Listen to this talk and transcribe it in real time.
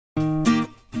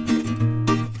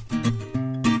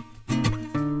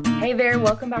Hey there,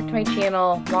 welcome back to my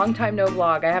channel. Long time no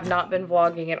vlog. I have not been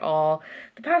vlogging at all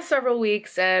the past several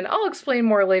weeks, and I'll explain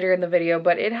more later in the video,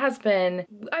 but it has been,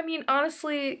 I mean,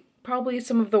 honestly, probably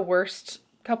some of the worst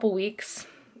couple weeks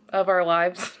of our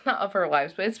lives. Not of our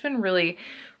lives, but it's been really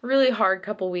hard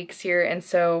couple weeks here. And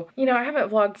so, you know, I haven't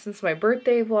vlogged since my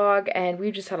birthday vlog, and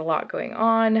we've just had a lot going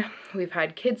on. We've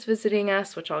had kids visiting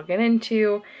us, which I'll get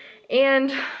into,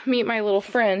 and meet my little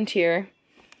friend here.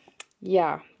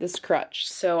 Yeah, this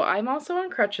crutch. So I'm also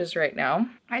on crutches right now.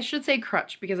 I should say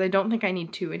crutch because I don't think I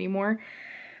need two anymore.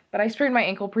 But I sprained my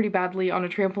ankle pretty badly on a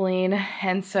trampoline,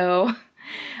 and so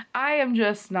I am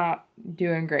just not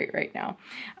doing great right now.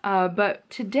 But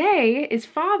today is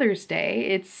Father's Day.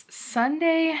 It's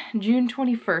Sunday, June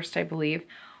 21st, I believe.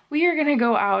 We are gonna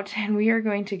go out and we are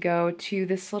going to go to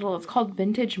this little, it's called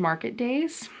Vintage Market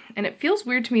Days. And it feels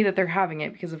weird to me that they're having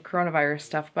it because of coronavirus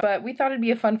stuff, but we thought it'd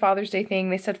be a fun Father's Day thing.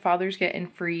 They said fathers get in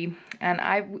free,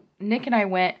 and Nick and I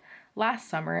went last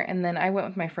summer, and then I went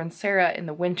with my friend Sarah in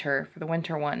the winter for the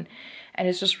winter one. And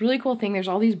it's just a really cool thing. There's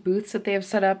all these booths that they have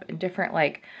set up, and different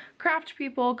like craft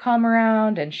people come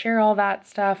around and share all that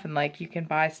stuff, and like you can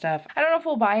buy stuff. I don't know if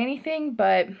we'll buy anything,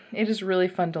 but it is really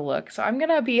fun to look. So I'm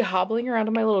gonna be hobbling around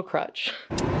on my little crutch.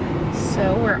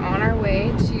 So we're on our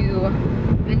way to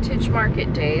Vintage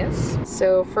Market Days.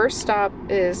 So first stop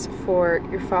is for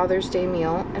your Father's Day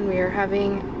meal, and we are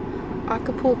having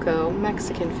Acapulco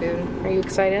Mexican food. Are you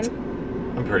excited?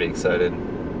 I'm pretty excited.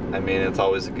 I mean, it's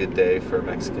always a good day for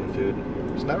Mexican food.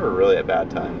 There's never really a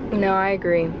bad time. No, I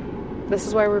agree. This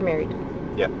is why we're married.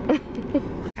 Yep.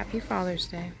 Happy Father's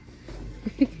Day.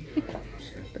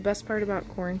 The best part about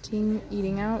quarantine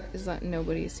eating out is that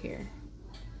nobody's here.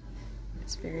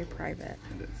 It's very private.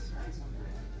 It is.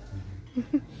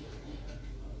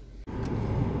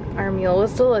 Our meal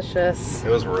was delicious. It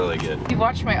was really good. If you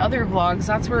watch my other vlogs,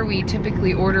 that's where we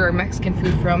typically order our Mexican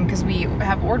food from, because we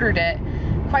have ordered it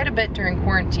quite a bit during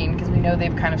quarantine because we know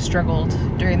they've kind of struggled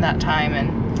during that time,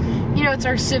 and you know, it's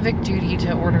our civic duty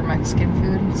to order Mexican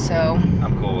food, so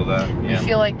I'm cool with that. Yeah. I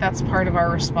feel like that's part of our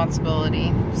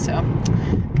responsibility. So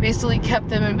basically kept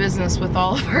them in business with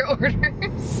all of our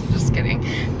orders. Just kidding.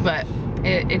 But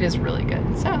it is really good.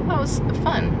 So that was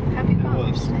fun. Happy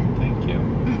Father's Day. Thank you.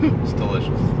 It's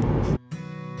delicious.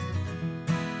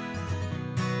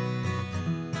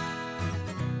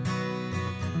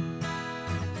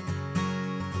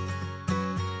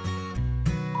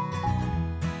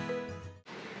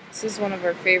 This is one of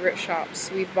our favorite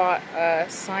shops. We bought a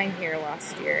sign here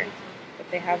last year, but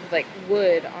they have like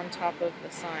wood on top of the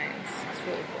signs. It's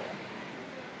really cool.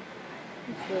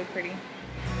 It's really pretty.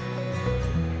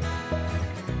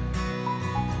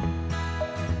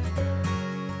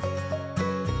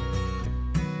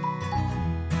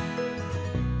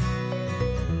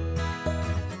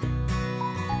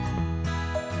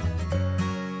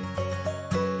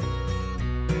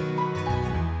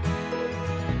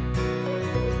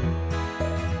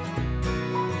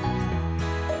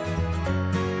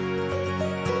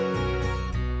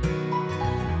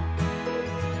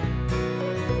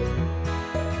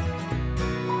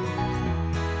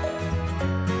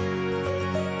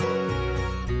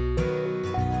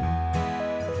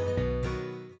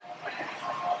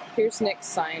 Here's Nick's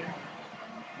sign.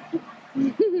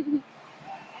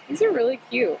 These are really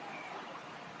cute.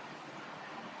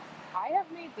 I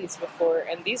have made these before,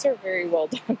 and these are very well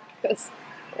done because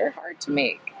they're hard to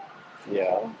make.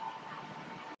 Yeah.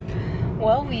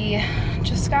 Well, we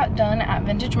just got done at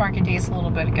Vintage Market Days a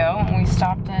little bit ago, and we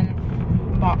stopped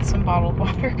and bought some bottled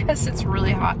water because it's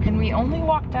really hot. And we only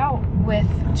walked out with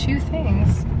two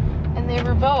things, and they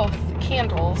were both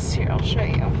candles. Here, I'll show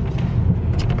you.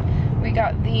 We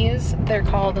got these. They're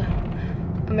called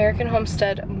American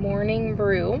Homestead Morning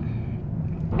Brew.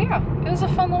 Yeah, it was a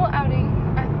fun little outing.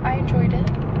 I enjoyed it,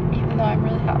 even though I'm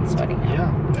really hot and sweaty now.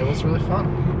 Yeah, it was really fun.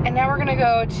 And now we're gonna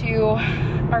go to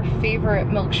our favorite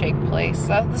milkshake place.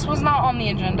 This was not on the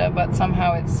agenda, but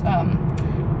somehow it's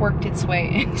worked its way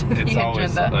into the agenda.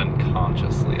 It's always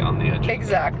unconsciously on the agenda.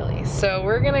 Exactly. So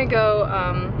we're gonna go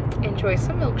enjoy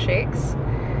some milkshakes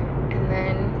and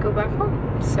then go back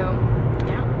home. So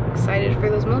yeah. Excited for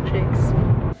those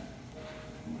milkshakes.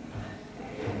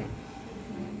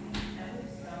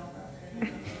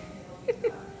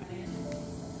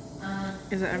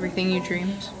 Is it everything you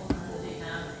dreamed?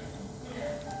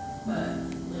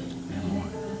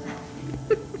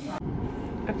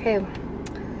 Okay,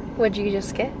 what'd you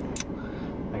just get?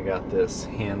 I got this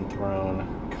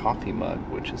hand-thrown coffee mug,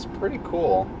 which is pretty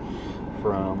cool,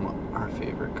 from our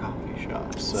favorite coffee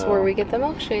shop. So that's where we get the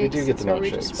milkshakes. We do get the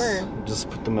milkshakes. We just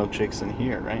put the milkshakes in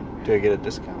here, right? Do I get a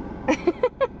discount?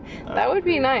 That would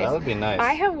be nice. That would be nice.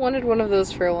 I have wanted one of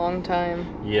those for a long time.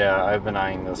 Yeah, I've been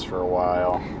eyeing this for a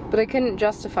while. But I couldn't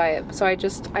justify it, so I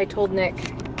told Nick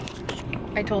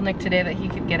today that he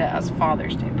could get it as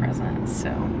Father's Day present,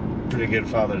 so. Pretty good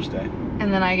Father's Day.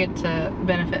 And then I get to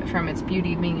benefit from its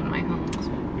beauty being in my home.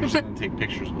 You're just gonna take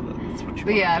pictures with it, that's what you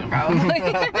want. Yeah, probably.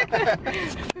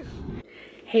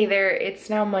 Hey there, it's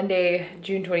now Monday,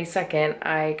 June 22nd.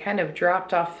 I kind of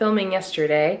dropped off filming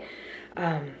yesterday.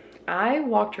 I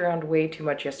walked around way too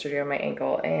much yesterday on my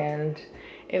ankle and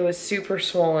it was super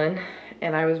swollen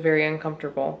and I was very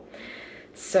uncomfortable.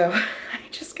 So I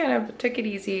just kind of took it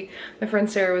easy. My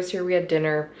friend Sarah was here, we had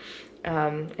dinner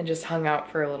and just hung out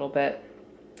for a little bit.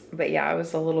 But yeah, it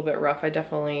was a little bit rough. I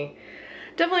definitely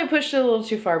pushed it a little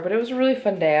too far, but it was a really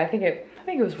fun day. I think it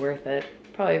was worth it.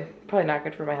 Probably not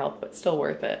good for my health, but still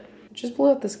worth it. Just blew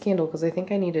out this candle because I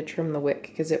think I need to trim the wick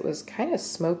because it was kind of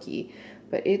smoky,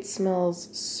 but it smells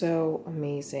so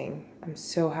amazing. I'm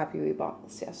so happy we bought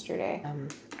this yesterday.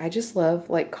 I just love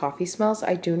like coffee smells.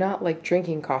 I do not like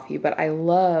drinking coffee, but I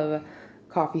love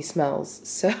coffee smells.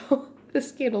 So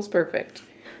this candle's perfect.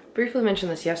 Briefly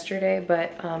mentioned this yesterday,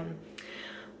 but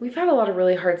we've had a lot of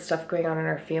really hard stuff going on in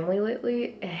our family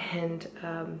lately, and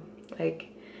like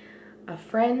a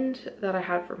friend that I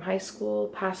had from high school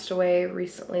passed away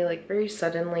recently, like very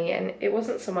suddenly, and it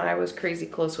wasn't someone I was crazy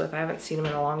close with. I haven't seen him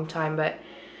in a long time, but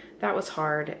that was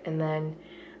hard. And then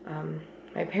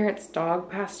my parents' dog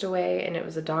passed away, and it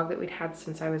was a dog that we'd had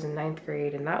since I was in 9th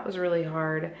grade, and that was really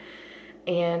hard.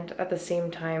 And at the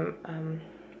same time,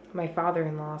 my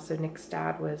father-in-law, so Nick's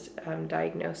dad, was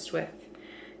diagnosed with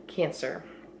cancer.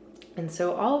 And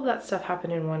so all of that stuff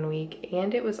happened in 1 week,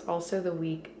 and it was also the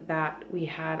week that we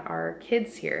had our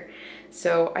kids here.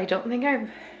 So I don't think I've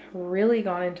really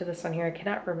gone into this on here, I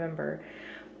cannot remember,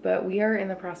 but we are in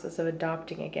the process of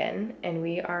adopting again, and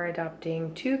we are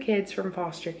adopting 2 kids from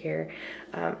foster care.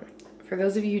 For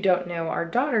those of you who don't know, our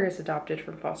daughter is adopted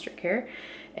from foster care,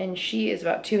 and she is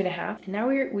about 2.5. And now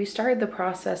we started the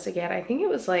process again. I think it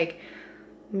was like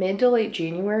mid to late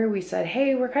January. We said,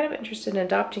 hey, we're kind of interested in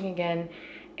adopting again.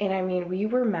 And I mean, we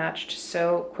were matched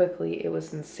so quickly, it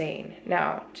was insane.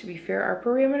 Now, to be fair, our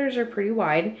parameters are pretty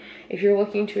wide. If you're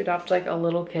looking to adopt like a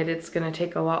little kid, it's gonna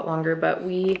take a lot longer, but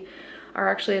we are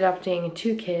actually adopting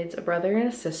 2 kids, a brother and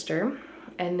a sister,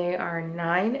 and they are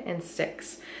 9 and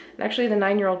 6. And actually the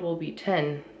 9-year-old will be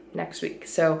 10 next week.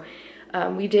 So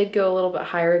we did go a little bit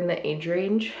higher in the age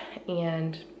range,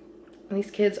 and these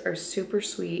kids are super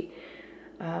sweet.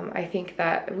 I think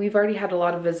that we've already had a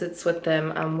lot of visits with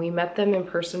them. We met them in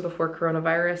person before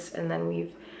coronavirus, and then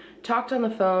we've talked on the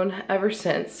phone ever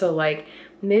since. So like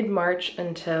mid-March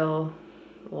until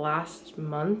last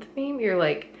month, maybe, or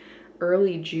like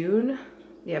early June.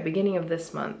 Yeah, beginning of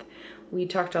this month. We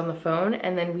talked on the phone,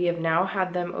 and then we have now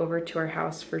had them over to our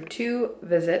house for 2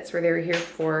 visits where they were here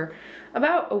for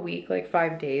about a week, like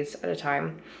 5 days at a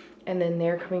time. And then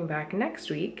they're coming back next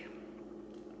week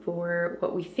for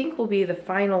what we think will be the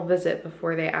final visit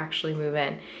before they actually move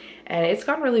in. And it's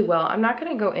gone really well. I'm not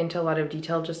gonna go into a lot of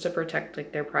detail just to protect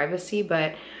like their privacy,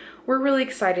 but we're really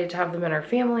excited to have them in our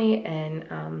family. And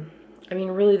I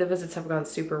mean, really the visits have gone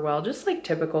super well. Just like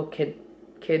typical kid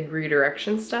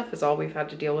redirection stuff is all we've had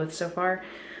to deal with so far.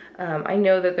 I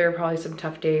know that there are probably some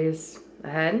tough days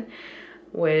ahead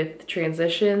with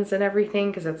transitions and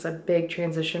everything, because it's a big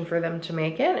transition for them to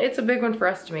make, and it's a big one for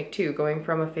us to make too, going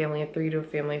from a family of 3 to a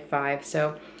family of 5.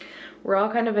 So we're all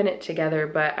kind of in it together.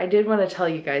 But I did want to tell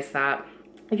you guys that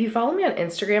if you follow me on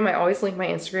Instagram, I always link my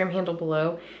Instagram handle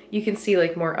below. You can see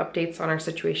like more updates on our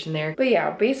situation there. But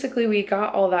yeah, basically we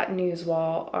got all that news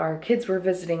while our kids were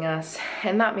visiting us,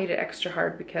 and that made it extra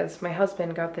hard because my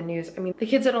husband got the news. I mean, the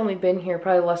kids had only been here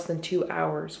probably less than 2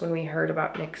 hours when we heard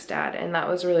about Nick's dad, and that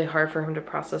was really hard for him to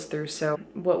process through. So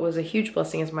what was a huge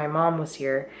blessing is my mom was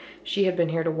here. She had been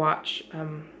here to watch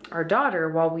our daughter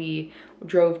while we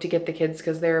drove to get the kids,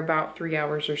 because they're about 3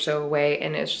 hours or so away,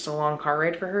 and it's just a long car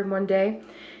ride for her in one day.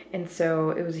 And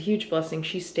so it was a huge blessing.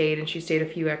 She stayed, and she stayed a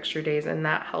few extra days, and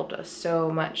that helped us so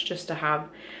much just to have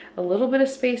a little bit of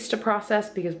space to process,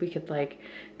 because we could like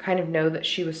kind of know that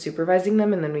she was supervising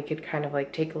them, and then we could kind of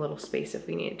like take a little space if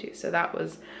we needed to. So that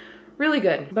was really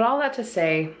good. But all that to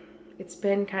say, it's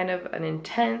been kind of an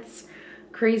intense,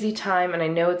 crazy time, and I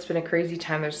know it's been a crazy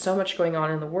time. There's so much going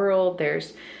on in the world.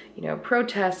 There's, you know,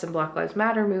 protests and Black Lives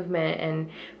Matter movement, and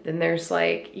then there's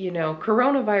like, you know,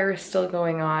 coronavirus still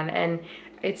going on, and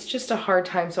it's just a hard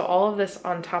time. So all of this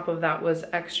on top of that was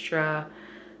extra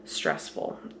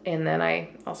stressful. And then I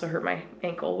also hurt my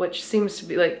ankle, which seems to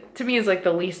be like, to me, is like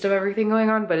the least of everything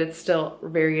going on, but it's still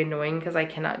very annoying because I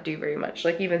cannot do very much.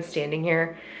 Like even standing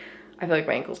here, I feel like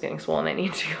my ankle's getting swollen. I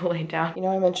need to go lay down. You know,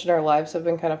 I mentioned our lives have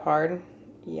been kind of hard.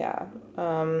 Yeah.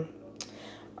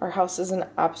 Our house is an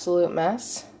absolute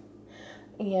mess.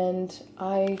 And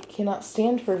I cannot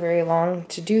stand for very long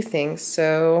to do things,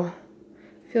 so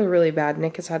I feel really bad.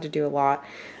 Nick has had to do a lot.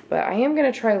 But I am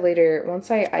going to try later,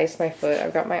 once I ice my foot,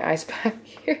 I've got my ice pack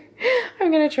here.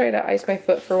 I'm going to try to ice my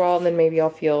foot for a while, and then maybe I'll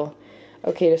feel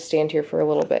okay to stand here for a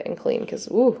little bit and clean, because,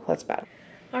 ooh, that's bad.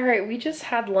 All right, we just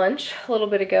had lunch a little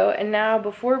bit ago, and now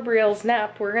before Brielle's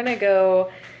nap, we're going to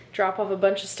go drop off a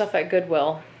bunch of stuff at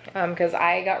Goodwill, because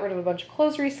I got rid of a bunch of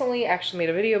clothes recently, actually made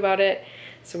a video about it,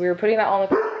 so we were putting that on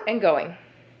the and going.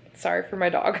 Sorry for my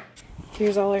dog.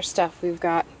 Here's all our stuff. We've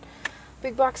got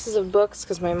big boxes of books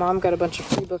because my mom got a bunch of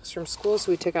free books from school,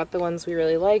 so we took out the ones we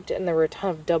really liked, and there were a ton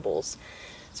of doubles.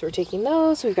 So we're taking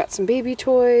those. We've got some baby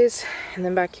toys, and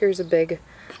then back here's a big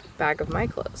bag of my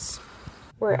clothes.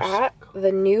 We're at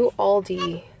the new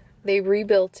Aldi. They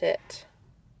rebuilt it.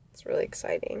 It's really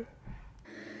exciting.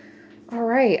 All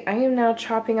right, I am now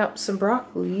chopping up some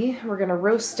broccoli. We're gonna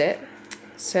roast it.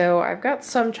 So I've got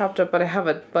some chopped up, but I have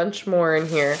a bunch more in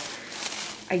here.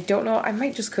 I don't know, I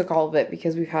might just cook all of it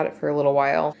because we've had it for a little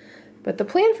while. But the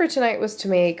plan for tonight was to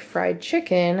make fried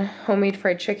chicken, homemade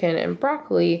fried chicken and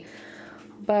broccoli,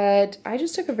 but I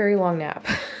just took a very long nap.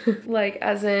 Like,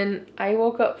 as in, I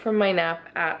woke up from my nap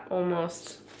at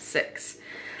almost 6.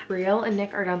 Brielle and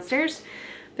Nick are downstairs.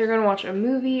 They're gonna watch a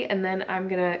movie, and then I'm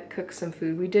gonna cook some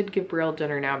food. We did give Brielle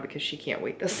dinner now because she can't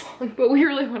wait this long, but we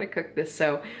really wanna cook this,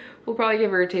 so we'll probably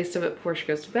give her a taste of it before she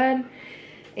goes to bed.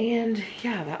 And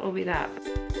yeah, that will be that.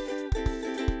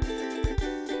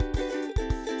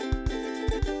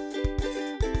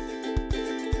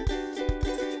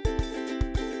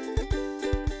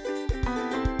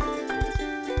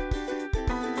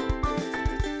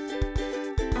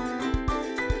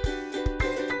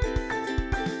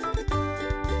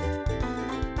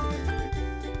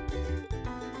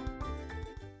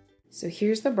 So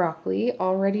here's the broccoli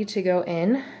all ready to go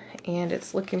in, and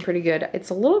it's looking pretty good.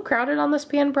 It's a little crowded on this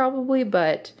pan probably,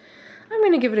 but I'm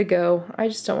gonna give it a go. I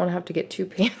just don't wanna have to get 2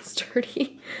 pans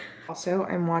dirty. Also,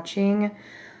 I'm watching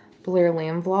Blair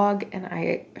Lamb vlog,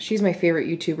 and she's my favorite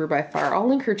YouTuber by far. I'll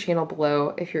link her channel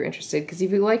below if you're interested, because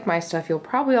if you like my stuff, you'll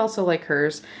probably also like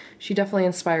hers. She definitely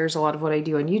inspires a lot of what I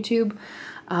do on YouTube.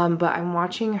 But I'm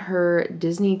watching her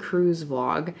Disney cruise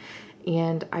vlog,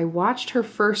 and I watched her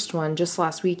first one just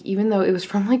last week, even though it was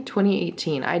from like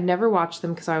 2018. I'd never watched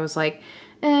them because I was like,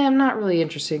 I'm not really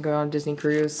interested in going on a Disney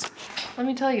cruise. Let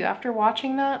me tell you, after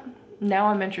watching that, now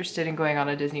I'm interested in going on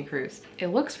a Disney cruise. It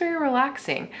looks very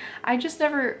relaxing. I just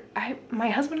never,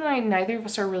 my husband and I, neither of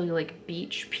us are really like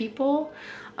beach people.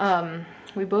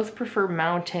 We both prefer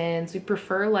mountains. We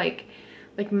prefer like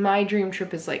my dream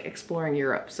trip is like exploring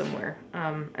Europe somewhere.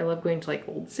 I love going to like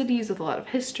old cities with a lot of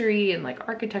history and like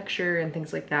architecture and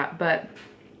things like that. But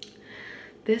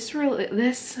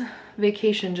this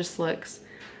vacation just looks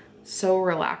so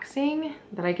relaxing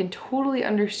that I can totally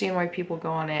understand why people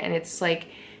go on it. And it's like,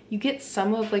 you get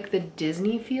some of like the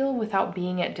Disney feel without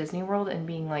being at Disney World and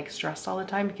being like stressed all the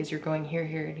time because you're going here,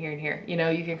 here, and here, and here. You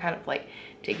know, you can kind of like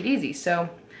take it easy. So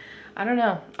I don't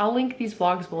know. I'll link these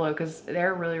vlogs below because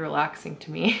they're really relaxing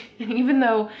to me. And even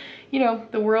though, you know,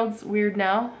 the world's weird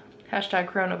now, hashtag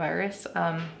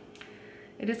coronavirus,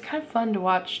 it is kind of fun to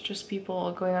watch just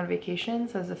people going on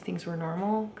vacations as if things were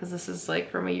normal, because this is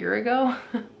like from a year ago.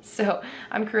 So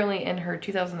I'm currently in her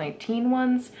 2019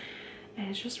 ones, and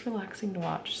it's just relaxing to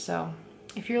watch. So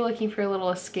if you're looking for a little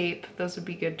escape, those would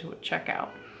be good to check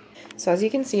out. So as you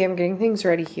can see, I'm getting things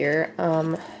ready here.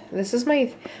 This is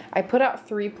I put out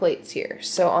 3 plates here.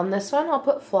 So on this one, I'll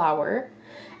put flour,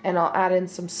 and I'll add in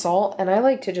some salt, and I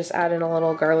like to just add in a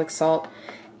little garlic salt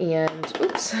and,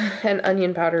 oops, and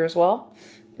onion powder as well.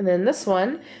 And then this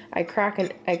one, I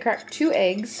crack 2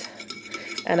 eggs,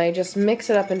 and I just mix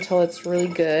it up until it's really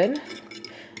good.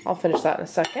 I'll finish that in a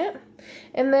second.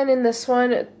 And then in this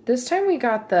one, this time we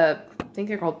got I think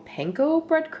they're called panko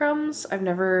breadcrumbs. I've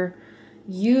never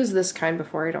used this kind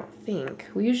before, I don't think.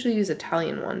 We usually use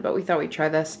Italian one, but we thought we'd try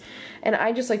this. And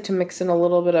I just like to mix in a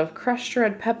little bit of crushed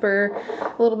red pepper,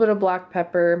 a little bit of black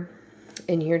pepper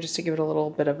in here just to give it a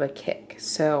little bit of a kick.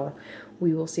 So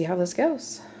we will see how this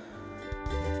goes.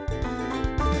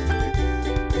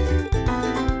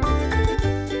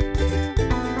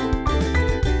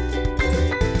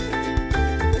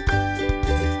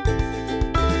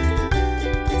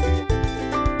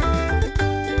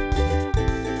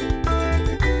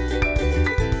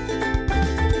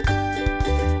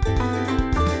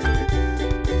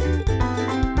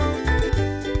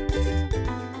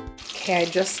 Okay, I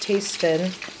just tasted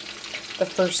the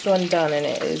first one done and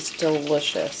it is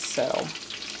delicious, so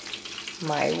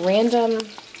my random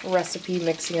recipe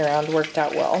mixing around worked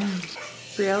out well.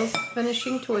 Brielle's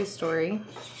finishing Toy Story.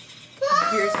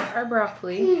 Here's our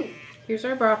broccoli. Here's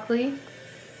our broccoli.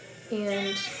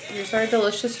 And here's our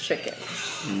delicious chicken.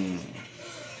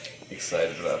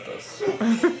 Excited about this.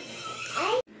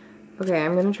 Okay,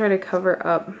 I'm gonna try to cover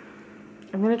up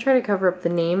the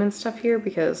name and stuff here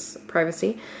because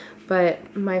privacy.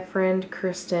 But my friend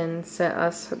Kristen sent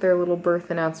us their little birth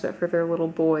announcement for their little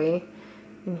boy.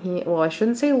 And well, I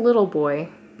shouldn't say little boy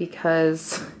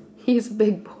because he's a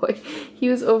big boy. He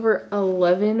was over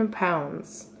 11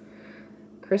 pounds.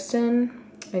 Kristen,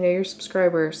 I know you're a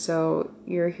subscriber, so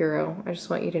you're a hero. I just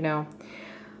want you to know.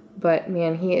 But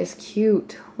man, he is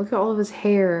cute. Look at all of his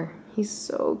hair. He's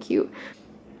so cute.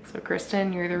 So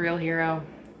Kristen, you're the real hero.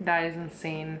 That is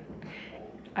insane.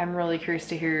 I'm really curious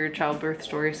to hear your childbirth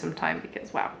story sometime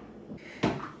because wow.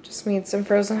 Just made some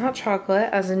frozen hot chocolate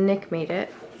as in Nick made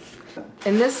it.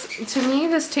 And this, to me,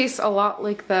 this tastes a lot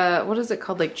like the, what is it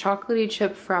called? Like chocolatey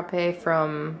chip frappe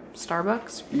from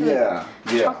Starbucks? Yeah,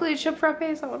 yeah. Chocolatey chip frappe,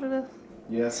 is that what it is?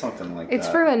 Yeah, something like that. It's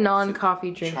for the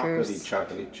non-coffee drinkers.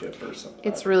 Chocolatey chip or something.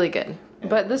 It's really good. Yeah.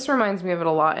 But this reminds me of it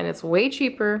a lot and it's way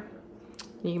cheaper.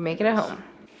 You can make it at home.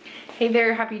 Hey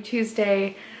there, happy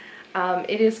Tuesday.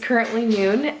 It is currently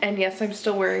noon and yes, I'm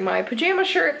still wearing my pajama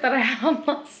shirt that I had on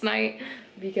last night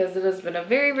because it has been a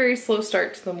very, very slow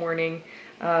start to the morning.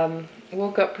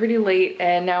 Woke up pretty late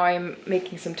and now I'm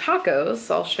making some tacos,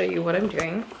 so I'll show you what I'm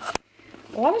doing.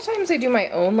 A lot of times I do my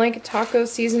own like taco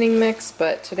seasoning mix,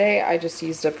 but today I just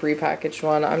used a prepackaged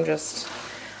one. I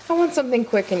want something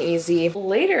quick and easy.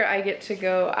 Later I get to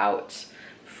go out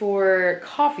for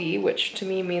coffee, which to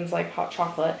me means like hot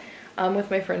chocolate,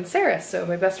 with my friend Sarah. So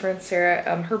my best friend Sarah,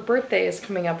 her birthday is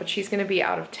coming up, but she's gonna be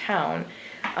out of town.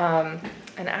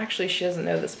 And actually she doesn't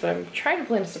know this, but I'm trying to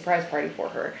plan a surprise party for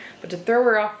her. But to throw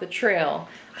her off the trail,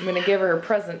 I'm gonna give her a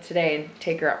present today and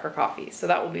take her out for coffee. So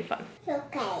that will be fun.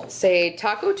 Okay. Say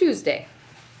Taco Tuesday.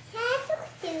 Taco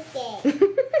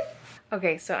Tuesday.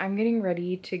 Okay, so I'm getting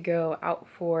ready to go out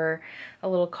for a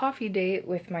little coffee date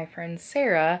with my friend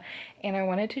Sarah, and I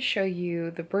wanted to show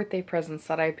you the birthday presents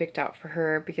that I picked out for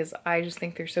her because I just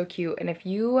think they're so cute. And if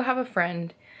you have a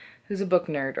friend who's a book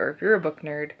nerd, or if you're a book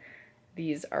nerd,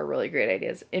 these are really great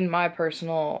ideas, in my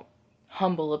personal,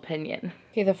 humble opinion.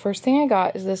 Okay, the first thing I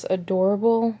got is this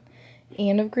adorable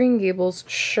Anne of Green Gables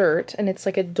shirt, and it's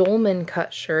like a dolman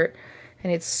cut shirt,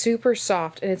 and it's super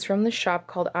soft, and it's from the shop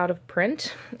called Out of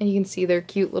Print, and you can see their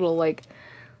cute little like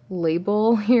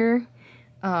label here.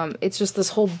 It's just this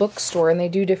whole bookstore, and they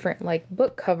do different like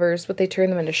book covers, but they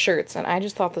turn them into shirts, and I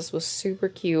just thought this was super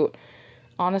cute.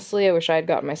 Honestly, I wish I had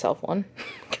gotten myself one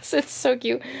because it's so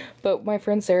cute. But my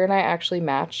friend Sarah and I actually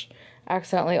match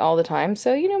accidentally all the time.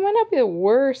 So, you know, it might not be the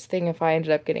worst thing if I ended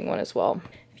up getting one as well.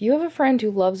 If you have a friend who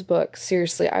loves books,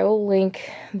 seriously, I will link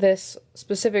this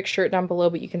specific shirt down below,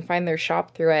 but you can find their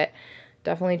shop through it.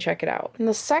 Definitely check it out. And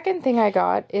the second thing I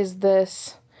got is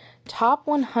this top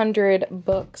 100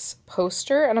 books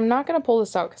poster. And I'm not going to pull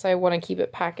this out because I want to keep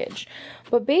it packaged.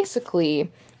 But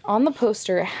basically, on the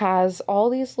poster, it has all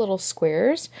these little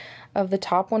squares of the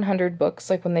top 100 books,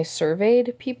 like when they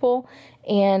surveyed people,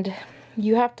 and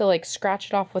you have to like scratch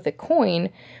it off with a coin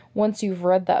once you've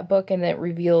read that book, and it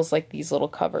reveals like these little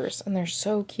covers, and they're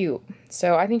so cute.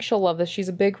 So I think she'll love this. She's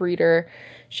a big reader.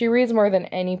 She reads more than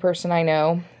any person I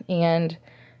know, and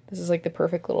this is like the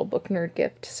perfect little book nerd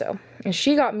gift. So, and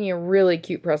she got me a really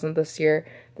cute present this year,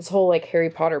 this whole like Harry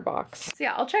Potter box. So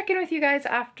yeah, I'll check in with you guys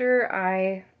after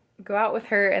I go out with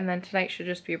her, and then tonight should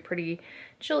just be a pretty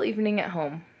chill evening at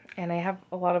home. And I have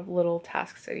a lot of little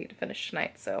tasks I need to finish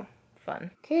tonight, so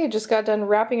fun. Okay, I just got done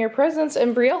wrapping her presents,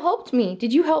 and Brielle helped me.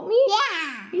 Did you help me?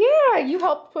 Yeah. Yeah, you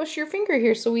helped push your finger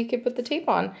here so we could put the tape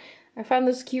on. I found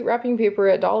this cute wrapping paper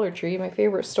at Dollar Tree, my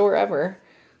favorite store ever.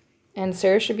 And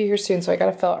Sarah should be here soon, so I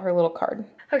gotta fill out her little card.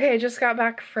 Okay, I just got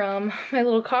back from my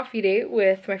little coffee date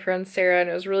with my friend Sarah, and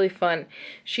it was really fun.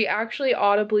 She actually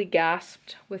audibly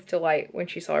gasped with delight when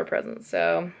she saw her present,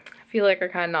 so I feel like I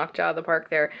kind of knocked it out of the park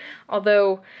there.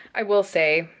 Although, I will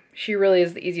say, she really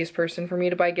is the easiest person for me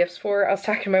to buy gifts for. I was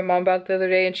talking to my mom about it the other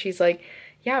day, and she's like,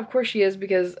 yeah, of course she is,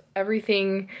 because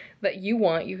everything that you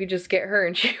want, you could just get her,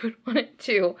 and she would want it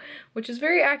too, which is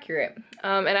very accurate.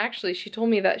 And actually, she told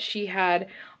me that she had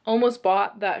almost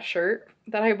bought that shirt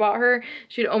that I bought her.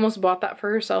 She'd almost bought that for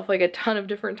herself like a ton of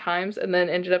different times and then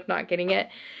ended up not getting it.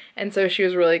 And so she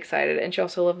was really excited, and she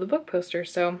also loved the book poster.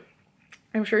 So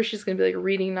I'm sure she's gonna be like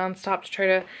reading nonstop to try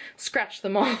to scratch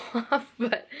them all off.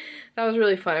 But that was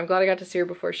really fun. I'm glad I got to see her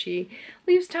before she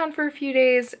leaves town for a few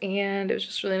days, and it was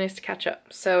just really nice to catch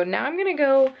up. So now I'm gonna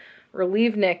go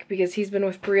relieve Nick because he's been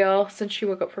with Brielle since she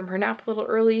woke up from her nap a little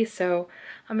early, so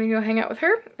I'm gonna go hang out with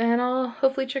her and I'll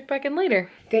hopefully check back in later.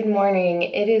 Good morning.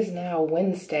 It is now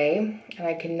Wednesday and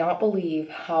I cannot believe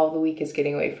how the week is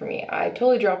getting away from me. I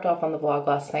totally dropped off on the vlog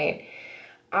last night.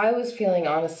 I was feeling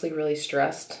honestly really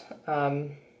stressed.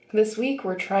 This week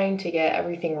we're trying to get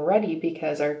everything ready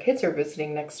because our kids are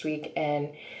visiting next week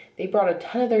and they brought a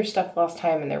ton of their stuff last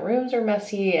time and their rooms are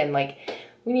messy and like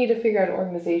we need to figure out an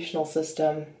organizational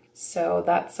system. So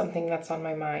that's something that's on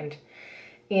my mind.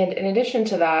 And in addition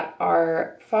to that,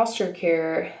 our foster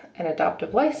care and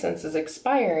adoptive license is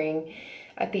expiring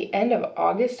at the end of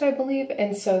August, I believe.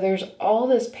 And so there's all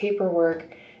this paperwork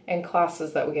and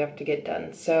classes that we have to get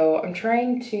done. So I'm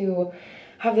trying to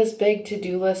have this big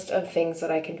to-do list of things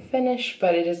that I can finish,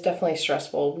 but it is definitely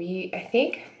stressful. I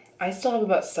think I still have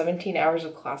about 17 hours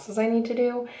of classes I need to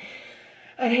do.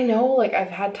 And I know like I've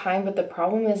had time, but the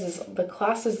problem is the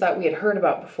classes that we had heard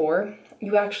about before,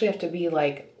 you actually have to be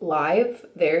like live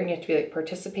there and you have to be like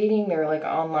participating. They're like an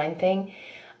online thing.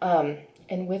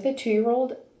 And with a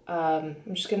 2-year-old, I'm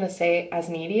just gonna say as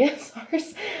needy as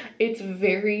ours, it's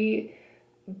very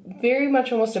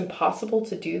much almost impossible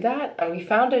to do that. We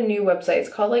found a new website. It's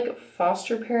called like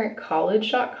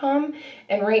fosterparentcollege.com.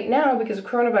 And right now, because of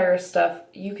coronavirus stuff,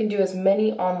 you can do as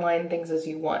many online things as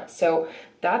you want. So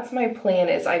that's my plan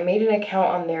is I made an account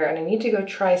on there and I need to go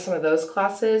try some of those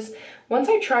classes. Once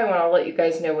I try one, I'll let you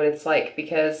guys know what it's like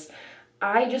because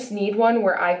I just need one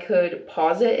where I could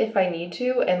pause it if I need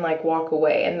to and like walk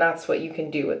away. And that's what you can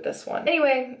do with this one.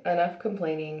 Anyway, enough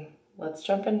complaining. Let's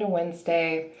jump into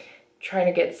Wednesday. Trying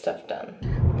to get stuff done.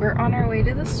 We're on our way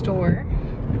to the store.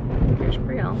 There's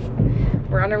Brielle.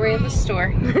 We're on our way to the store.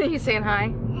 You saying hi?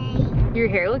 Hey. Your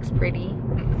hair looks pretty.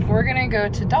 We're gonna go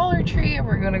to Dollar Tree and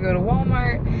we're gonna go to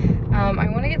Walmart. I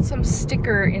wanna get some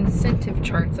sticker incentive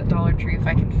charts at Dollar Tree if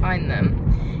I can find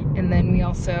them. And then we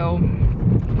also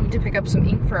need to pick up some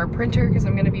ink for our printer because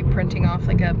I'm gonna be printing off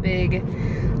like a big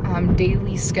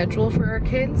daily schedule for our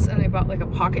kids. And I bought like a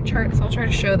pocket chart, so I'll try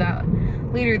to show that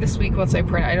later this week once I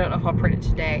print. I don't know if I'll print it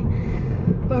today,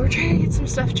 but we're trying to get some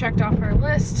stuff checked off our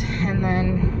list and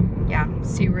then, yeah,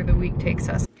 see where the week takes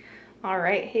us. All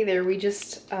right, hey there, we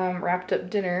just wrapped up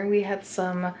dinner. We had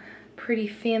some pretty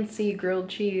fancy grilled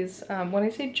cheese. When I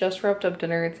say just wrapped up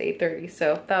dinner, it's 8:30,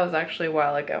 so that was actually a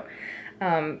while ago.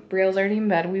 Brielle's already in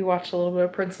bed. We watched a little bit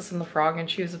of Princess and the Frog and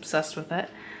she was obsessed with it.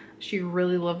 She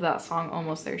really loved that song,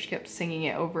 Almost There. She kept singing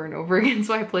it over and over again,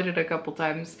 so I played it a couple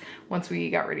times once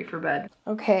we got ready for bed.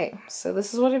 Okay, so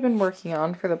this is what I've been working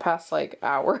on for the past like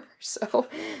hour or so.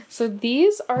 So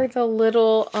these are the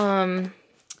little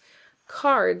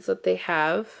cards that they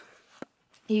have.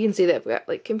 You can see they've got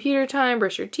like computer time,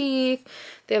 brush your teeth.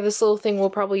 They have this little thing we'll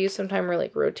probably use sometime where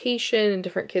like rotation and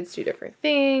different kids do different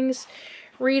things.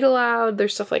 Read aloud.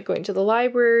 There's stuff like going to the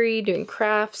library, doing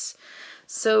crafts.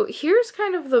 So here's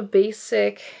kind of the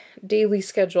basic daily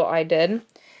schedule I did.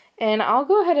 And I'll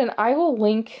go ahead and I will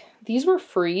link, these were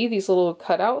free, these little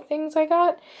cutout things I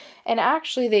got. And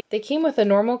actually they came with a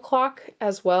normal clock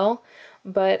as well,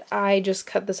 but I just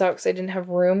cut this out because I didn't have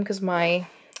room because my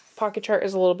pocket chart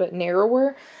is a little bit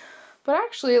narrower. But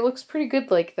actually it looks pretty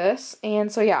good like this. And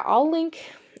so yeah, I'll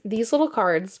link these little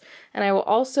cards and I will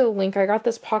also link, I got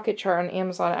this pocket chart on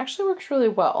Amazon. It actually works really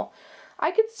well. I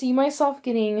could see myself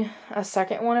getting a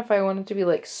second one if I wanted to be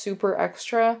like super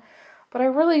extra, but I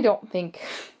really don't think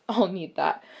I'll need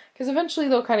that because eventually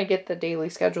they'll kind of get the daily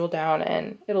schedule down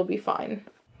and it'll be fine.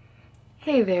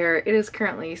 Hey there, it is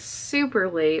currently super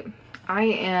late. I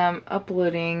am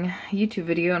uploading a YouTube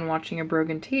video and watching a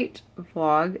Brogan Tate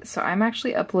vlog, so I'm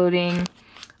actually uploading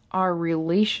our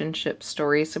relationship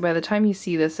story. So by the time you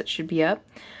see this, it should be up.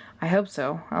 I hope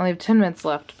so. I only have 10 minutes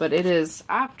left, but it is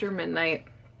after midnight.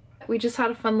 We just had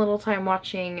a fun little time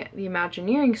watching the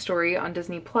Imagineering story on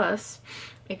Disney Plus.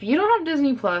 If you don't have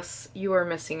Disney Plus, you are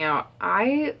missing out.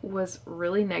 I was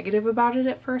really negative about it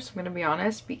at first, I'm gonna be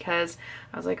honest, because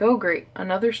I was like, oh great,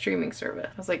 another streaming service.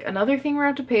 I was like, another thing we're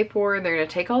gonna have to pay for. They're gonna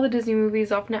take all the Disney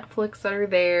movies off Netflix that are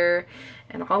there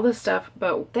and all this stuff.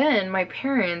 But then my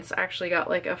parents actually got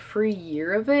like a free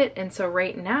year of it. And so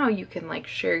right now you can like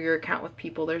share your account with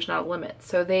people. There's not a limit.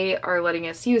 So they are letting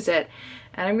us use it.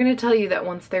 And I'm gonna tell you that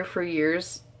once their free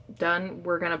year's done,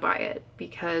 we're gonna buy it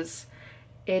because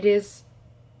it is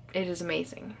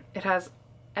amazing. It has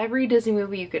every Disney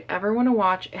movie you could ever want to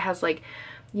watch. It has like,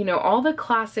 you know, all the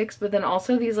classics, but then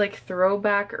also these like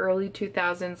throwback early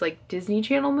 2000s like Disney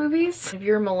Channel movies. If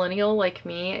you're a millennial like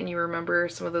me and you remember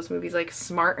some of those movies like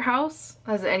Smart House,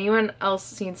 has anyone else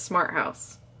seen Smart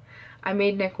House? I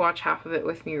made Nick watch half of it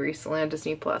with me recently on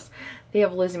Disney Plus. They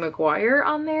have Lizzie McGuire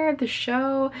on there, the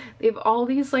show. They have all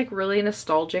these like really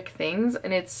nostalgic things,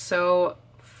 and it's so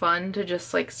fun to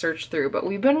just like search through. But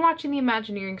we've been watching the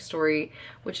Imagineering story,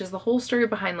 which is the whole story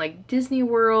behind like Disney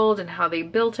World and how they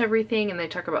built everything, and they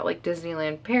talk about like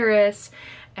Disneyland Paris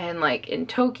and like in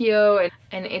Tokyo,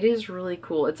 and it is really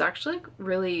cool. It's actually like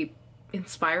really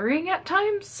inspiring at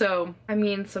times. So I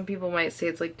mean, some people might say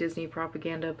it's like Disney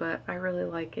propaganda, but I really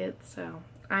like it, so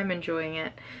I'm enjoying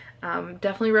it.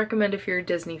 Definitely recommend if you're a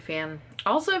Disney fan.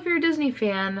 Also, if you're a Disney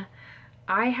fan,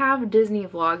 I have Disney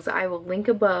vlogs I will link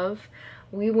above.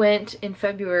 We went in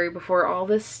February before all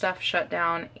this stuff shut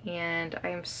down, and I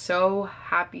am so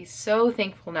happy, so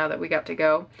thankful now that we got to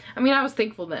go. I mean, I was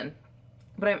thankful then,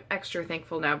 but I'm extra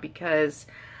thankful now because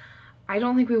I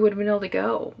don't think we would have been able to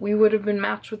go. We would have been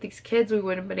matched with these kids. We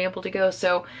wouldn't have been able to go.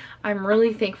 So I'm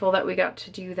really thankful that we got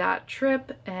to do that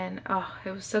trip, and oh,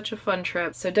 it was such a fun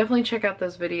trip. So definitely check out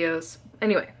those videos.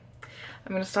 Anyway,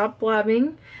 I'm gonna stop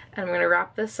blabbing and I'm gonna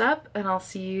wrap this up, and I'll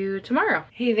see you tomorrow.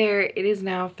 Hey there, it is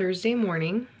now Thursday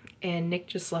morning and Nick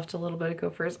just left a little bit ago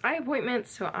for his eye appointment,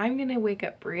 so I'm gonna wake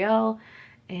up Brielle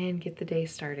and get the day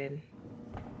started.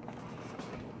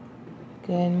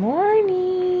 Good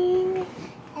morning.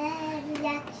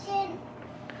 Jackson.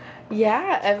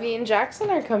 Yeah, Evie and Jackson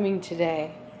are coming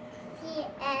today.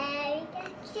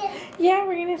 Jackson. Yeah,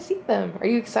 we're gonna see them. Are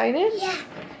you excited? Yeah.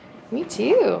 Me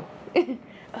too. Oh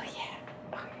yeah.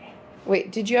 Okay.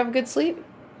 Wait, did you have a good sleep?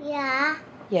 Yeah.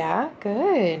 Yeah,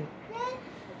 good.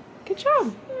 Good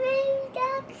job.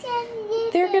 Jackson.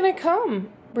 They're gonna come.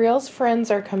 Brielle's friends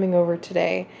are coming over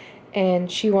today,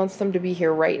 and she wants them to be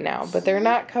here right now, but they're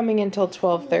not coming until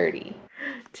 12:30.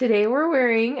 Today we're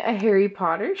wearing a Harry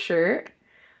Potter shirt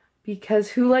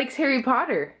because who likes Harry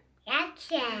Potter?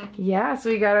 Jackson. Yeah, so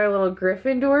we got our little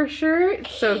Gryffindor shirt.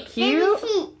 So cute. Let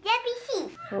me see.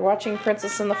 We're watching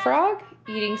Princess and the Frog,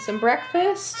 eating some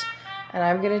breakfast, and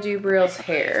I'm gonna do Brielle's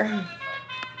hair.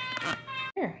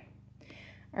 Here.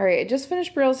 All right, I just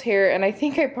finished Brielle's hair, and I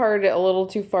think I parted it a little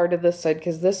too far to this side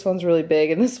because this one's really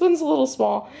big and this one's a little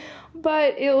small,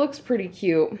 but it looks pretty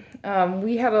cute.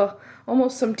 We had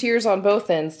almost some tears on both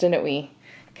ends, didn't we?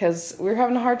 Because we were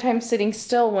having a hard time sitting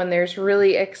still when there's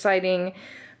really exciting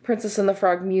Princess and the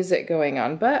Frog music going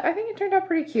on, but I think it turned out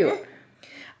pretty cute.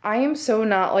 I am so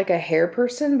not like a hair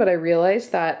person, but I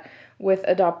realized that with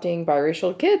adopting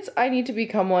biracial kids, I need to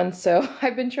become one, so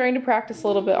I've been trying to practice a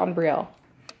little bit on Brielle.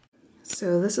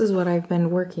 So this is what I've been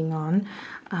working on.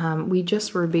 We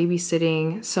just were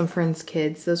babysitting some friends'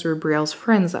 kids. Those were Brielle's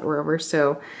friends that were over,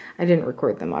 so I didn't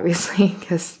record them, obviously,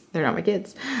 because they're not my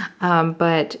kids.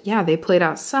 But yeah, they played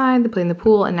outside, they played in the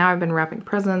pool, and now I've been wrapping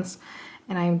presents,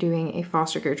 and I'm doing a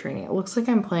foster care training. It looks like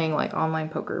I'm playing like online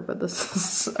poker, but this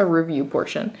is a review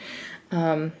portion.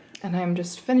 And I'm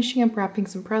just finishing up wrapping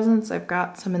some presents. I've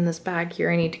got some in this bag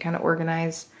here I need to kind of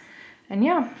organize. And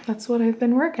yeah, that's what I've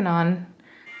been working on.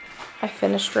 I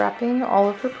finished wrapping all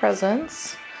of her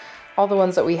presents. All the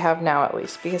ones that we have now, at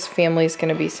least, because family's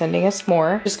gonna be sending us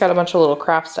more. Just got a bunch of little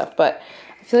craft stuff, but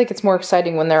I feel like it's more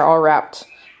exciting when they're all wrapped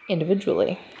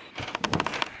individually.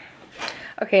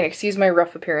 Okay, and excuse my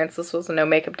rough appearance. This was a no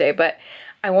makeup day, but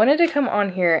I wanted to come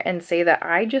on here and say that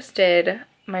I just did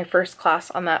my first class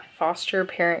on that foster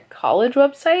parent college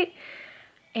website,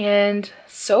 and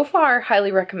so far,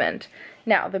 highly recommend.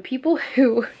 Now, the people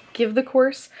who give the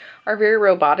course are very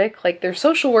robotic, like they're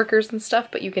social workers and stuff,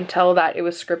 but you can tell that it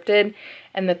was scripted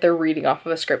and that they're reading off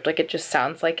of a script, like it just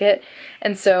sounds like it.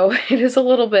 And so it is a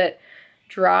little bit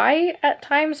dry at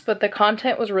times, but the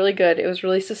content was really good. It was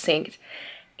really succinct.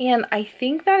 And I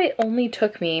think that it only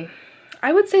took me,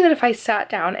 I would say that if I sat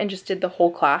down and just did the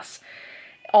whole class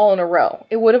all in a row,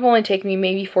 it would have only taken me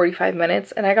maybe 45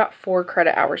 minutes, and I got 4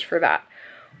 credit hours for that.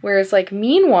 Whereas like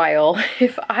meanwhile,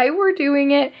 if I were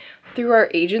doing it through our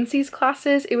agency's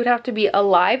classes, it would have to be a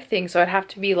live thing. So I'd have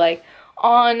to be like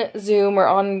on Zoom or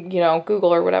on, you know,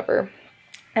 Google or whatever.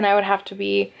 And I would have to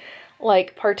be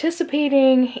like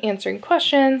participating, answering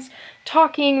questions,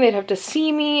 talking. They'd have to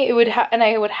see me. And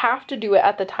I would have to do it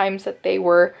at the times that they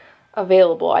were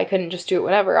available. I couldn't just do it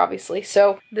whenever, obviously.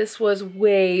 So this was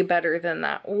way better than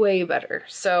that, way better.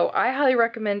 So I highly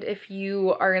recommend if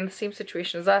you are in the same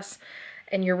situation as us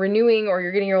and you're renewing or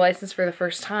you're getting your license for the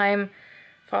first time,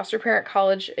 foster parent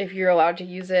college, if you're allowed to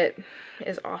use it,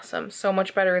 is awesome. So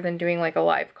much better than doing like a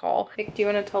live call. Nick, do you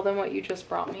want to tell them what you just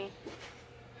brought me?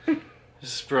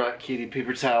 Just brought Katie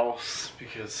paper towels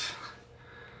because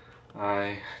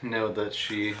I know that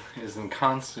she is in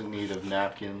constant need of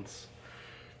napkins,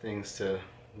 things to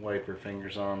wipe her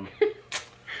fingers on.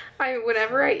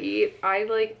 Whenever I eat, I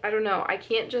don't know, I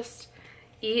can't just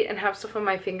eat and have stuff on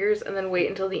my fingers and then wait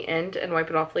until the end and wipe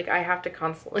it off. Like, I have to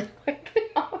constantly wipe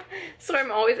it off. So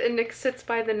I'm always, and Nick sits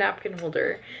by the napkin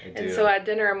holder. And so at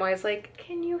dinner, I'm always like,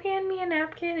 can you hand me a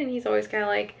napkin? And he's always kind of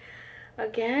like,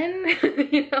 again?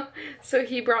 You know? So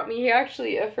he brought me, he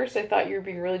actually, at first I thought you were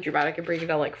being really dramatic and bringing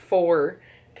down like 4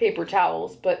 paper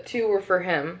towels, but 2 were for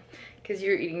him. Because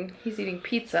he's eating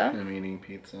pizza. I'm eating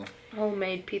pizza.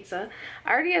 Homemade pizza.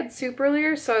 I already had soup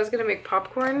earlier, so I was gonna make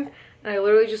popcorn. And I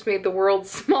literally just made the world's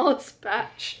smallest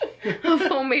batch of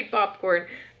homemade popcorn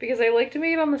because I like to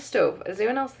make it on the stove. Does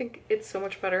anyone else think it's so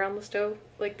much better on the stove?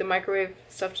 Like, the microwave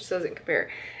stuff just doesn't compare.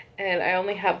 And I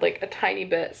only had like a tiny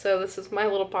bit, so this is my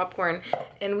little popcorn.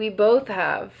 And we both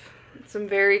have some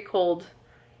very cold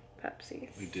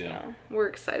Pepsis. We do. So we're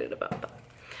excited about that.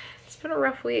 It's been a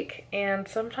rough week, and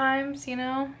sometimes, you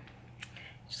know, you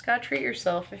just gotta treat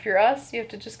yourself. If you're us, you have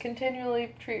to just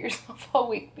continually treat yourself all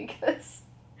week because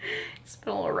it's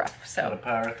been a little rough. So gotta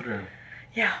power through.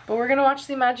 Yeah, but we're gonna watch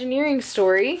the Imagineering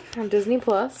story on Disney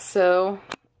Plus, so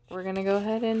we're gonna go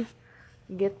ahead and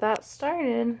get that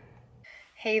started.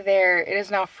 Hey there, it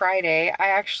is now Friday. I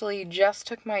actually just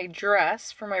took my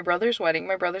dress for my brother's wedding.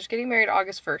 My brother's getting married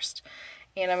August 1st,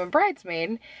 and I'm a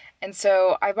bridesmaid. And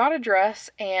so I bought a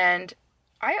dress, and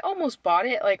I almost bought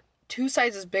it like 2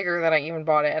 sizes bigger than I even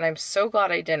bought it, and I'm so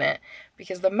glad I didn't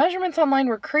because the measurements online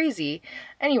were crazy.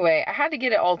 Anyway, I had to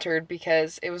get it altered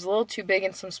because it was a little too big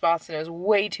in some spots and it was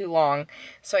way too long.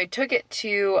 So I took it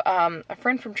to a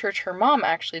friend from church. Her mom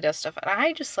actually does stuff, and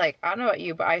I just like, I don't know about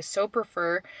you, but I so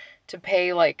prefer to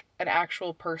pay like an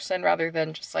actual person rather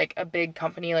than just like a big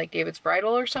company like David's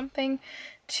Bridal or something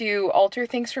to alter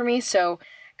things for me. So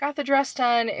got the dress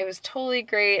done. It was totally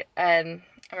great, and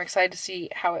I'm excited to see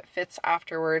how it fits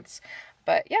afterwards.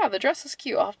 But yeah, the dress is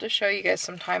cute. I'll have to show you guys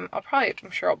sometime.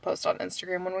 I'm sure I'll post on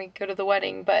Instagram when we go to the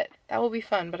wedding, but that will be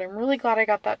fun. But I'm really glad I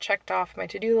got that checked off my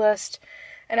to-do list.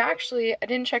 And actually, I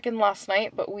didn't check in last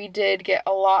night, but we did get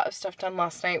a lot of stuff done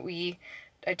last night.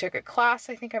 I took a class,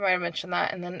 I think I might have mentioned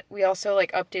that, and then we also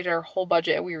like updated our whole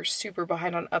budget. We were super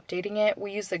behind on updating it.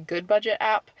 We use the Goodbudget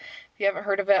app. If you haven't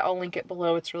heard of it, I'll link it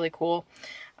below. It's really cool.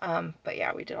 But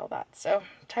yeah, we did all that. So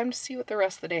time to see what the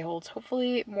rest of the day holds.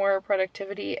 Hopefully more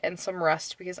productivity and some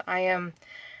rest because I am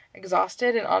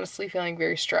exhausted and honestly feeling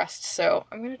very stressed. So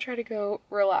I'm going to try to go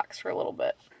relax for a little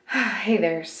bit. Hey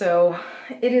there. So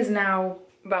it is now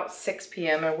about 6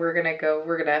 p.m. and we're going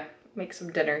to make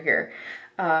some dinner here.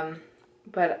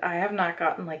 But I have not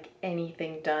gotten like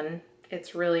anything done.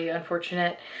 It's really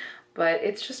unfortunate, but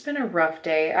it's just been a rough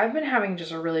day. I've been having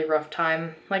just a really rough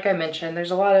time. Like I mentioned,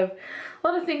 there's a lot of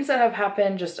things that have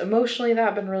happened just emotionally that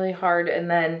have been really hard.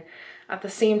 And then at the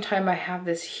same time, I have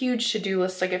this huge to-do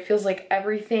list. Like, it feels like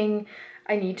everything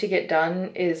I need to get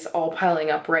done is all piling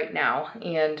up right now.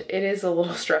 And it is a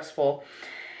little stressful.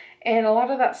 And a lot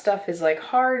of that stuff is like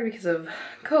hard because of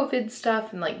COVID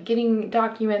stuff and like getting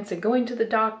documents and going to the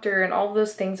doctor and all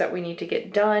those things that we need to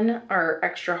get done are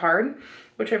extra hard,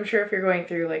 which I'm sure if you're going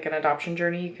through like an adoption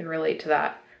journey, you can relate to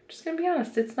that. I'm just gonna be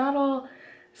honest, it's not all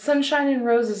sunshine and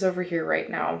roses over here right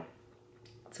now.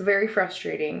 It's very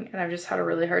frustrating and I've just had a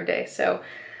really hard day. So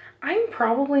I'm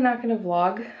probably not gonna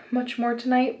vlog much more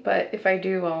tonight, but if I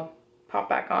do, I'll pop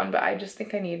back on. But I just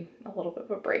think I need a little bit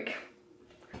of a break.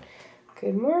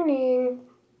 Good morning.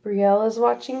 Brielle is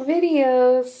watching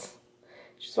videos.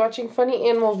 She's watching funny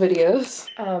animal videos.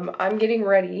 I'm getting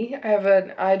ready. I have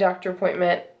an eye doctor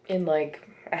appointment in like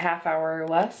a half hour or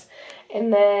less.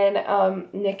 And then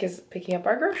Nick is picking up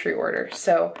our grocery order.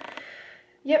 So,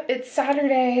 yep, it's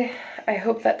Saturday. I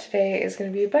hope that today is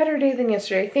going to be a better day than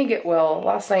yesterday. I think it will.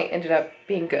 Last night ended up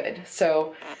being good.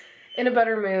 So, in a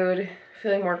better mood.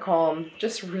 Feeling more calm,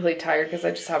 just really tired because I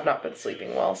just have not been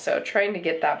sleeping well. So trying to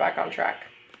get that back on track.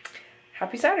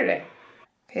 Happy Saturday.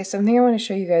 Okay, something I want to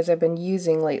show you guys I've been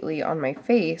using lately on my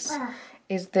face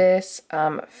is this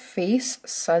face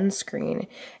sunscreen.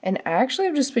 And I actually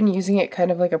have just been using it kind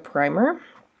of like a primer.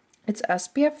 It's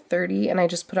SPF 30 and I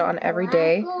just put it on every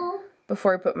day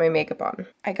before I put my makeup on.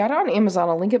 I got it on Amazon,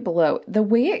 I'll link it below. The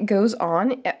way it goes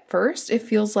on at first, it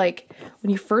feels like when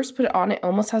you first put it on, it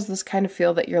almost has this kind of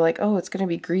feel that you're like, oh, it's gonna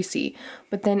be greasy.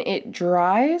 But then it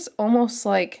dries almost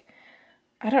like,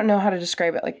 I don't know how to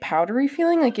describe it, like powdery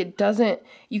feeling. Like it doesn't,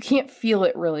 you can't feel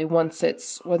it really once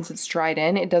it's dried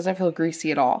in. It doesn't feel greasy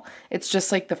at all. It's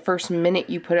just like the first minute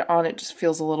you put it on, it just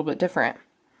feels a little bit different.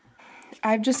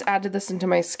 I've just added this into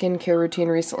my skincare routine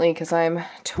recently because I'm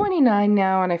 29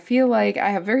 now and I feel like I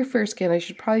have very fair skin. I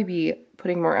should probably be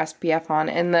putting more SPF on,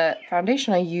 and the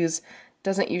foundation I use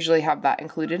doesn't usually have that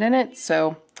included in it,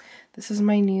 so this is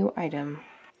my new item.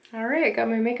 Alright, I got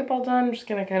my makeup all done. I'm just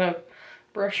gonna kind of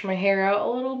brush my hair out a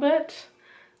little bit.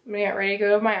 I'm gonna get ready to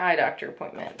go to my eye doctor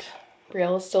appointment.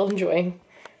 Brielle is still enjoying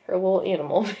her little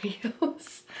animal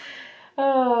videos.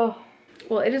 Oh,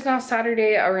 well, it is now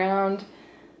Saturday around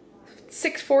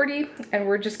 6:40 and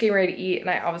we're just getting ready to eat, and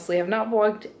I obviously have not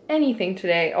vlogged anything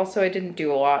today. Also, I didn't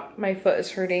do a lot. My foot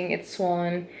is hurting, it's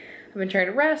swollen. I've been trying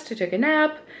to rest, I took a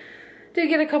nap. Did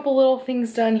get a couple little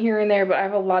things done here and there, but I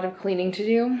have a lot of cleaning to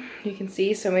do, you can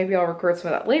see, so maybe I'll record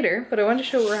some of that later. But I wanted to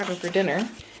show what we're having for dinner.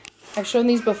 I've shown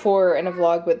these before in a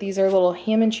vlog, but these are little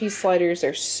ham and cheese sliders.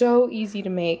 They're so easy to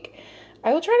make.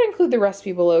 I will try to include the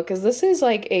recipe below because this is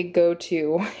like a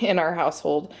go-to in our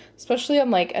household, especially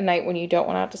on like a night when you don't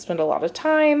want to have to spend a lot of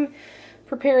time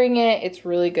preparing it. It's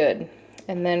really good.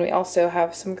 And then we also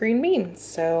have some green beans,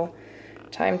 so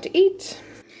time to eat.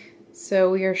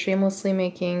 So we are shamelessly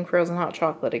making frozen hot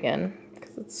chocolate again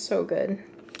because it's so good.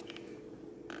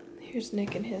 Here's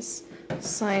Nick and his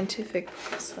scientific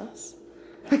process.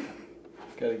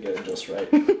 Gotta get it just right.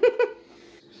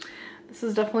 This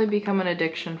has definitely become an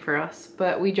addiction for us,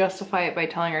 but we justify it by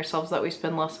telling ourselves that we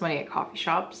spend less money at coffee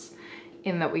shops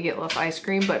and that we get less ice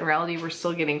cream, but in reality we're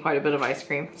still getting quite a bit of ice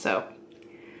cream, so.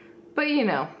 But you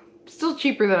know, still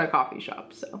cheaper than a coffee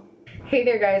shop, so. Hey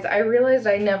there guys, I realized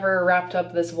I never wrapped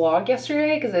up this vlog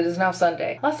yesterday because it is now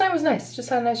Sunday. Last night was nice, just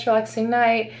had a nice relaxing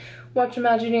night, watched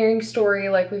Imagineering Story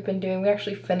like we've been doing. We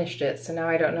actually finished it, so now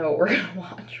I don't know what we're gonna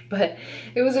watch, but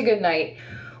it was a good night.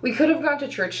 We could have gone to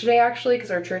church today actually because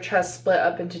our church has split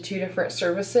up into 2 different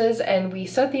services, and we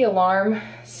set the alarm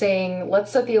saying,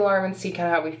 let's set the alarm and see kind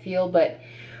of how we feel, but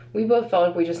we both felt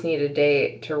like we just needed a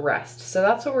day to rest. So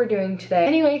that's what we're doing today.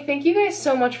 Anyway, thank you guys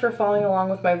so much for following along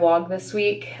with my vlog this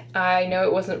week. I know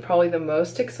it wasn't probably the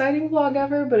most exciting vlog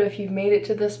ever, but if you've made it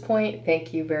to this point,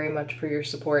 thank you very much for your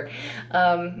support.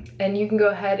 And you can go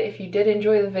ahead, if you did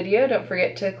enjoy the video, don't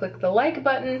forget to click the like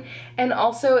button. And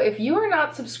also, if you are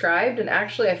not subscribed, and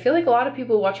actually I feel like a lot of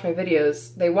people watch my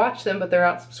videos, they watch them, but they're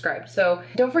not subscribed. So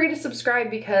don't forget to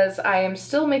subscribe because I am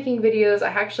still making videos. I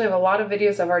actually have a lot of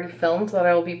videos I've already filmed that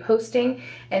I will be posting,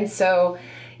 and so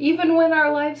even when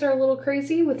our lives are a little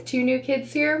crazy with 2 new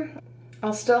kids here,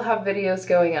 I'll still have videos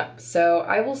going up. So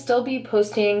I will still be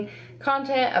posting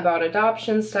content about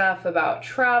adoption stuff, about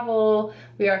travel.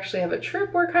 We actually have a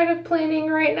trip we're kind of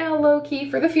planning right now, low-key,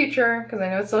 for the future, because I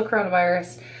know it's still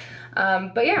coronavirus.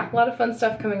 But yeah, a lot of fun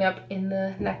stuff coming up in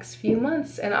the next few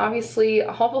months, and obviously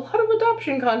I'll have a lot of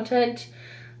adoption content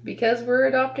because we're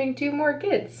adopting 2 more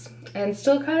kids, and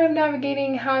still kind of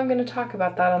navigating how I'm going to talk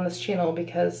about that on this channel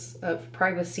because of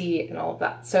privacy and all of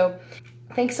that. So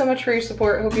thanks so much for your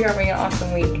support. Hope you're having an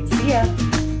awesome week. See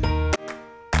ya!